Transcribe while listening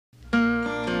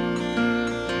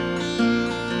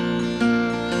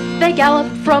They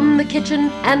gallop from the kitchen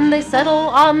and they settle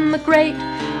on the grate.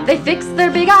 They fix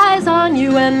their big eyes on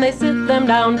you and they sit them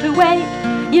down to wait.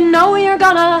 You know you're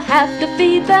gonna have to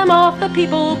feed them off the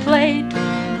people plate.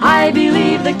 I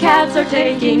believe the cats are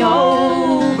taking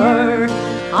over.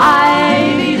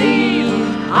 I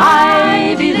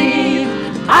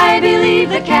believe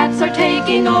the cats are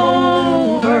taking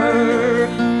over.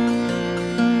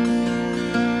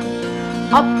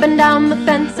 Up and down the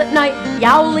fence at night,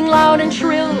 yowling loud and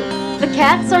shrill. The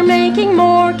cats are making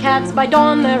more cats, by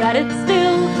dawn they're at it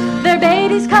still. Their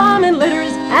babies come in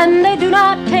litters and they do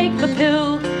not take the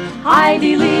pill. I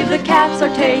believe the cats are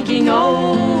taking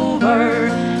over.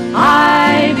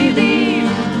 I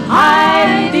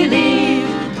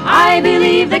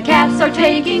believe the cats are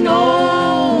taking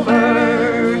over.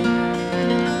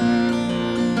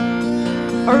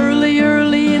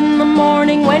 Early in the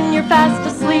morning when you're fast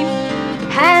asleep,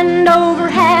 hand over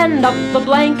hand up the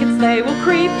blankets they will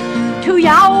creep, to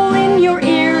yowl in your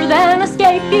ear then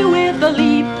escape you with a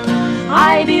leap.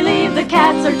 I believe the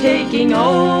cats are taking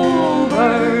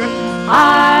over.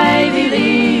 I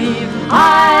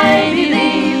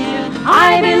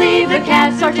believe the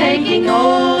cats are taking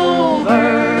over.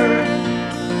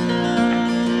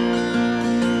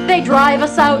 They drive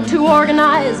us out to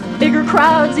organize bigger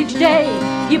crowds each day.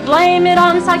 You blame it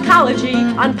on psychology,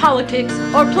 on politics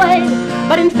or play,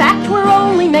 but in fact we're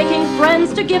only making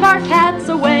friends to give our cats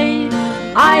away.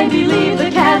 I believe the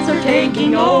cats are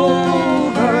taking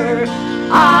over.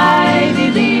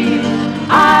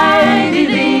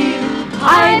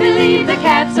 I believe the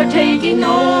cats are taking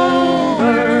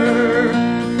over.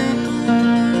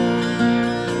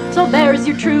 So there's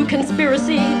your true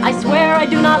conspiracy, I swear I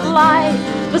do not lie,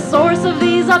 the source of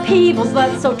these upheavals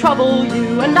that so trouble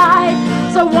you and I.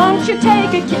 So won't you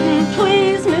take a kitten,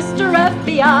 please, Mr.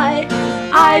 FBI?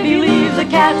 I believe the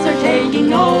cats are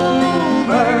taking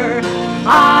over.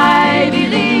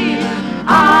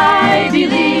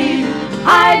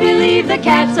 I believe the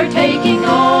cats are taking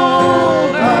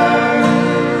over.